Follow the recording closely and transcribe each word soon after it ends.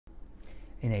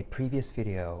In a previous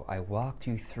video, I walked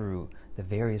you through the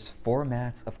various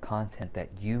formats of content that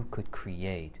you could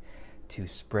create to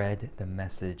spread the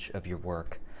message of your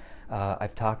work.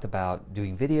 I've talked about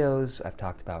doing videos, I've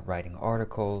talked about writing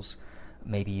articles,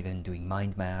 maybe even doing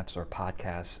mind maps or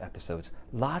podcast episodes.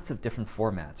 Lots of different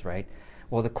formats, right?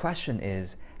 Well, the question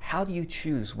is, how do you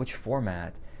choose which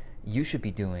format you should be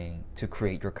doing to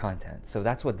create your content? So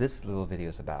that's what this little video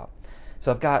is about. So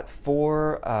I've got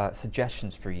four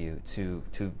suggestions for you to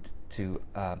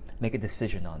make a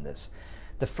decision on this.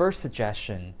 The first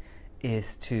suggestion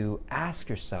is to ask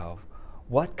yourself,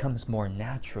 what comes more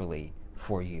naturally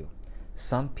for you?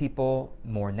 Some people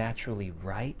more naturally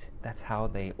write. That's how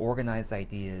they organize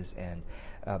ideas and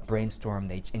brainstorm.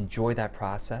 They enjoy that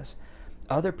process.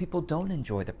 Other people don't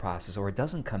enjoy the process, or it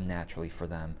doesn't come naturally for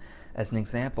them. As an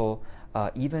example,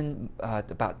 even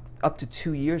about up to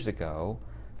 2 years ago,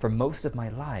 for most of my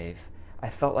life, I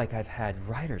felt like I've had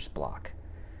writer's block.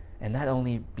 And that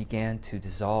only began to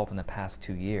dissolve in the past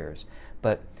 2 years.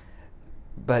 But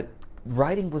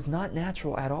writing was not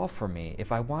natural at all for me.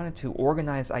 If I wanted to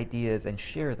organize ideas and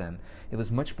share them, it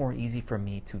was much more easy for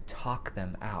me to talk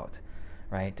them out,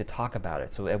 right? To talk about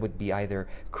it. So it would be either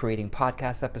creating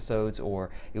podcast episodes or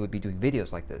it would be doing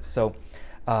videos like this. So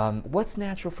what's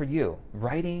natural for you?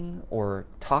 Writing or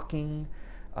talking?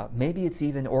 Maybe it's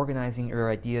even organizing your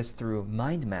ideas through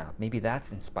mind map. Maybe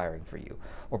that's inspiring for you.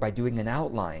 Or by doing an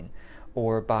outline,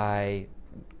 or by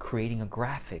creating a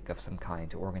graphic of some kind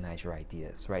to organize your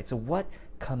ideas, right? So what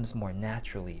comes more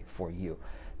naturally for you?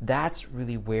 That's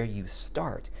really where you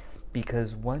start,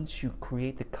 because once you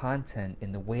create the content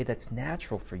in the way that's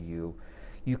natural for you,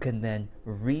 you can then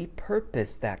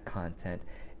repurpose that content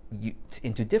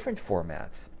into different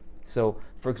formats. So,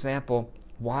 for example,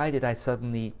 why did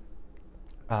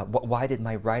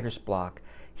my writer's block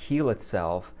heal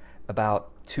itself about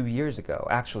 2 years ago?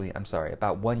 Actually, I'm sorry,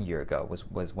 about 1 year ago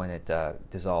was when it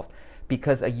dissolved.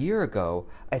 Because a year ago,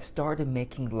 I started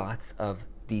making lots of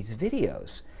these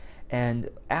videos. And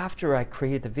after I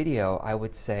created the video, I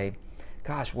would say,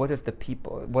 gosh, what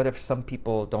if some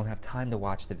people don't have time to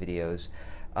watch the videos?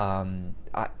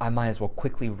 I might as well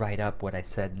quickly write up what I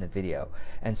said in the video.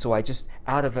 And so I just,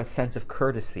 out of a sense of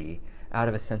courtesy, out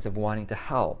of a sense of wanting to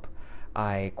help,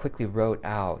 I quickly wrote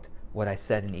out what I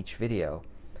said in each video.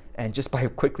 And just by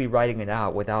quickly writing it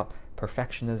out without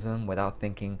perfectionism, without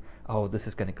thinking, oh, this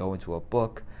is going to go into a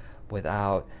book,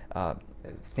 without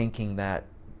thinking that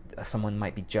someone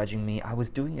might be judging me, I was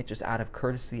doing it just out of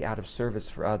courtesy, out of service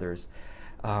for others.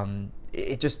 The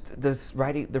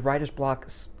writer's block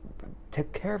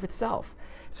took care of itself.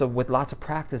 So with lots of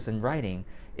practice in writing,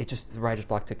 the writer's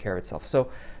block took care of itself.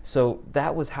 So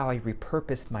that was how I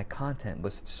repurposed my content,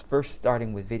 was first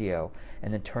starting with video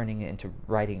and then turning it into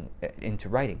writing.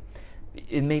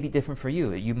 It may be different for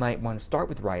you. You might want to start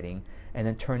with writing and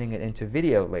then turning it into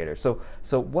video later. So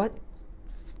what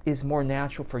is more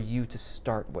natural for you to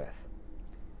start with?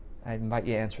 I invite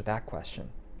you to answer that question.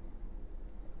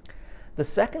 The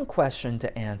second question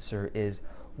to answer is,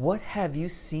 what have you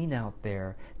seen out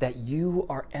there that you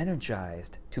are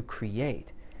energized to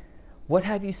create? What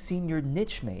have you seen your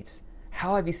niche mates?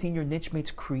 How have you seen your niche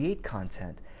mates create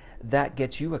content that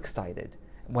gets you excited?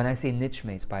 When I say niche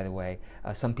mates, by the way,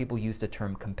 some people use the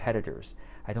term competitors.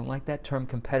 I don't like that term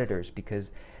competitors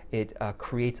because it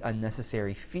creates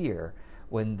unnecessary fear,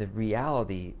 when the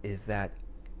reality is that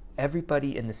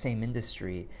everybody in the same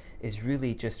industry is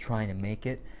really just trying to make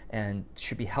it and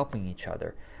should be helping each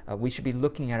other. We should be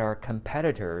looking at our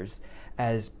competitors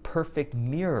as perfect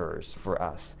mirrors for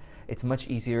us. It's much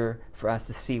easier for us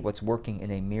to see what's working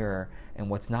in a mirror and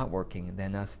what's not working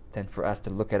than for us to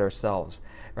look at ourselves,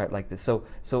 right? Like this.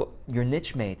 So your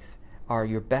niche mates are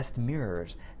your best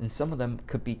mirrors, and some of them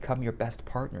could become your best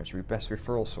partners, your best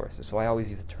referral sources. So I always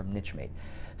use the term niche mate.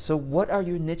 So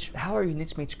how are your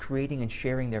niche mates creating and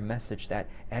sharing their message that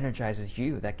energizes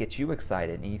you, that gets you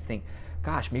excited, and you think,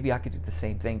 gosh, maybe I could do the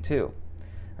same thing too,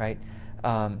 right?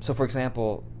 So for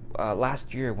example,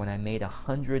 last year when I made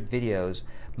 100 videos,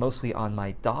 mostly on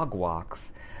my dog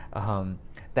walks,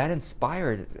 that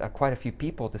inspired quite a few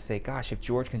people to say, gosh, if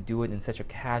George can do it in such a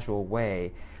casual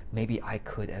way, maybe I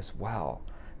could as well,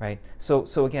 right? So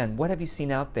again, what have you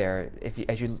seen out there?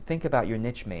 As you think about your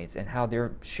niche mates and how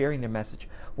they're sharing their message,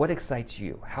 what excites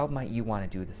you? How might you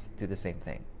want to do the same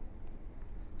thing?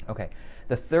 Okay,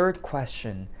 the third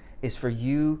question is for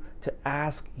you to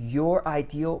ask your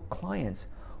ideal clients,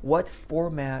 what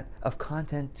format of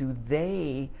content do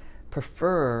they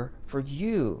prefer for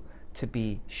you to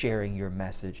be sharing your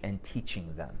message and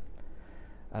teaching them?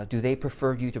 Do they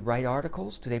prefer you to write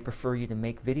articles? Do they prefer you to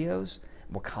make videos?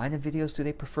 What kind of videos do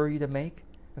they prefer you to make?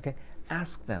 Okay,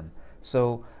 ask them.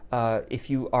 So if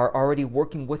you are already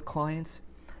working with clients,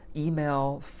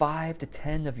 email 5 to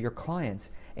 10 of your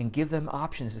clients and give them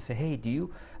options to say, hey,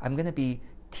 I'm going to be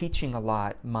teaching a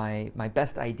lot my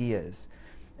best ideas.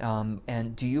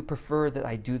 And do you prefer that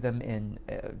I do them in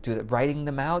writing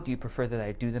them out? Do you prefer that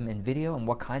I do them in video? And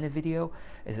what kind of video?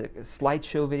 Is it a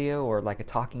slideshow video or like a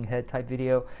talking head type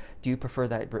video? Do you prefer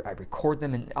that I record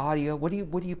them in audio? What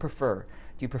do you prefer?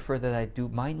 Do you prefer that I do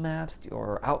mind maps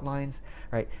or outlines?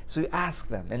 Right. So you ask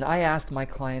them, and I asked my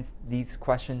clients these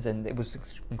questions, and it was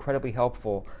incredibly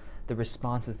helpful. The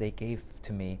responses they gave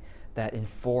to me that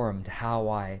informed how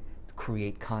I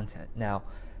create content. Now,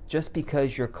 just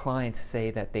because your clients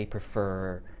say that they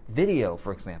prefer video,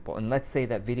 for example, and let's say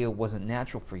that video wasn't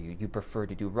natural for you, you prefer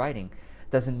to do writing,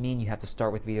 doesn't mean you have to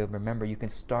start with video. Remember, you can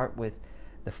start with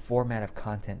the format of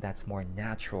content that's more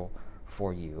natural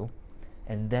for you,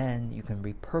 and then you can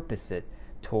repurpose it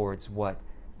towards what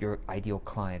your ideal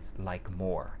clients like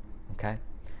more, okay?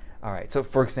 All right, so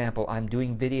for example, I'm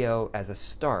doing video as a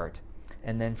start,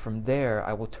 and then from there,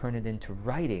 I will turn it into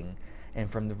writing, and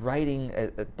from the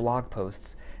writing blog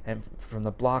posts, and from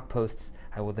the blog posts,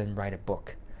 I will then write a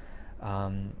book.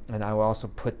 And I will also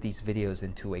put these videos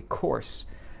into a course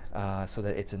so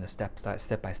that it's in a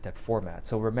step-by-step format.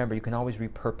 So remember, you can always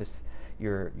repurpose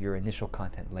your initial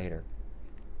content later.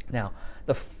 Now,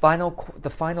 the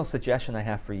final suggestion I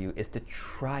have for you is to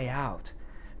try out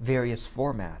various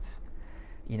formats.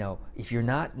 You know, if you're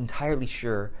not entirely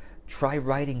sure, try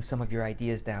writing some of your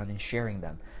ideas down and sharing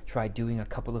them. Try doing a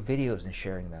couple of videos and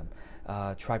sharing them.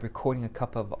 Try recording a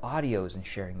couple of audios and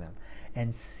sharing them.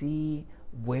 And see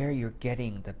where you're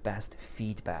getting the best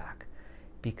feedback.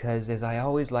 Because as I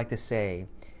always like to say,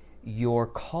 your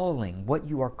calling, what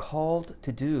you are called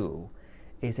to do,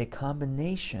 is a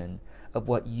combination of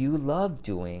what you love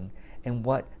doing and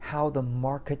how the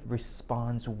market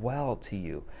responds well to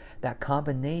you. That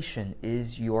combination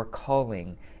is your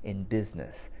calling in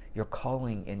business, your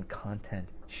calling in content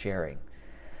sharing.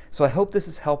 So I hope this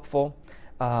is helpful.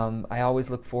 I always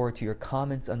look forward to your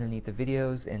comments underneath the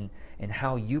videos and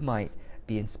how you might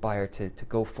be inspired to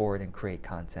go forward and create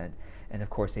content. And of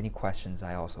course, any questions,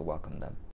 I also welcome them.